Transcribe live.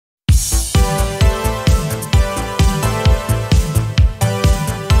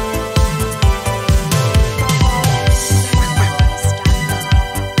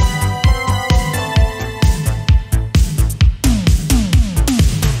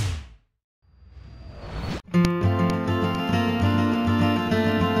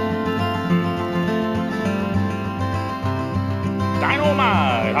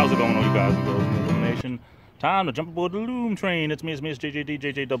Time to jump aboard the Loom train. It's me, it's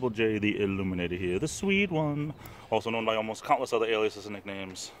JJ Double J, the Illuminator here, the sweet one. Also known by almost countless other aliases and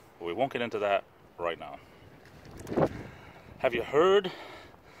nicknames, but we won't get into that right now. Have you heard?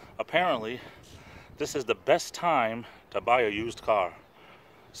 Apparently, this is the best time to buy a used car.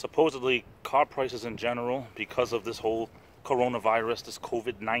 Supposedly, car prices in general, because of this whole coronavirus, this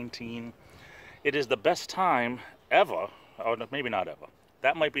COVID-19, it is the best time ever, or maybe not ever.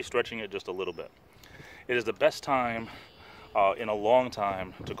 That might be stretching it just a little bit. It is the best time in a long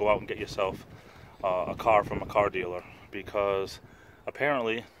time to go out and get yourself a car from a car dealer, because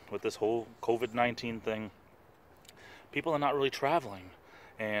apparently with this whole COVID-19 thing, people are not really traveling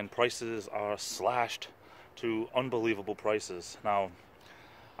and prices are slashed to unbelievable prices. Now,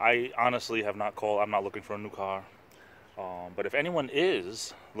 I honestly have not called. I'm not looking for a new car, but if anyone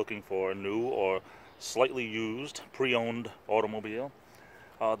is looking for a new or slightly used pre-owned automobile,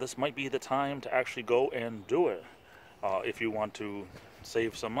 this might be the time to actually go and do it if you want to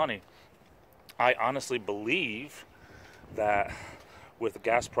save some money. I honestly believe that with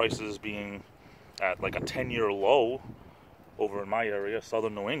gas prices being at like a 10-year low over in my area,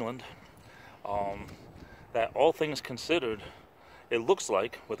 southern New England, that all things considered, it looks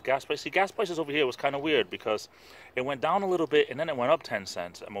like with gas prices, see, gas prices over here was kind of weird because it went down a little bit and then it went up 10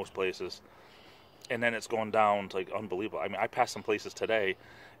 cents at most places. And then it's going down to like unbelievable. I mean, I passed some places today.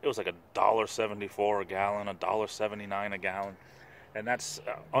 It was like $1.74 a gallon, $1.79 a gallon. And that's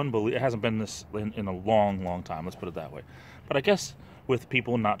unbelievable. It hasn't been this in a long, long time. Let's put it that way. But I guess with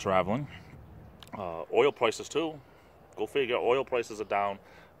people not traveling, oil prices too. Go figure. Oil prices are down.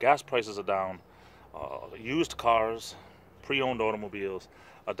 Gas prices are down. Used cars, pre-owned automobiles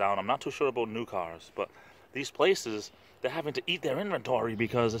are down. I'm not too sure about new cars. But these places, they're having to eat their inventory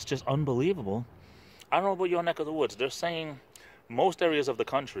because it's just unbelievable. I don't know about your neck of the woods. They're saying most areas of the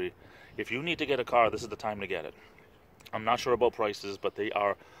country, if you need to get a car, this is the time to get it. I'm not sure about prices, but they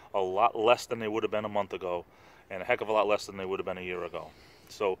are a lot less than they would have been a month ago, and a heck of a lot less than they would have been a year ago.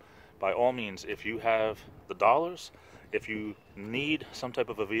 So by all means, if you have the dollars, if you need some type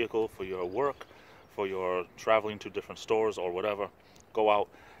of a vehicle for your work, for your traveling to different stores or whatever, go out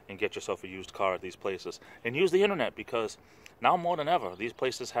and get yourself a used car at these places. And use the internet, because now more than ever, these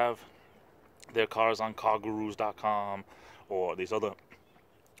places have their cars on cargurus.com or these other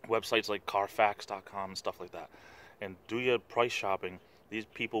websites like carfax.com and stuff like that. And do your price shopping. These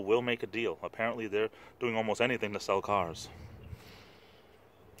people will make a deal. Apparently they're doing almost anything to sell cars.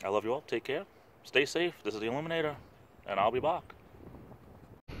 I love you all. Take care. Stay safe. This is the Illuminator, and I'll be back.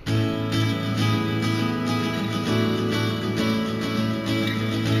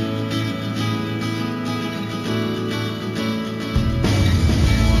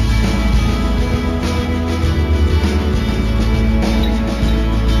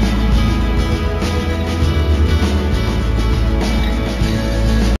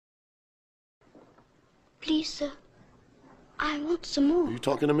 Please, sir, I want some more. Are you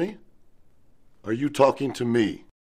talking to me? Are you talking to me?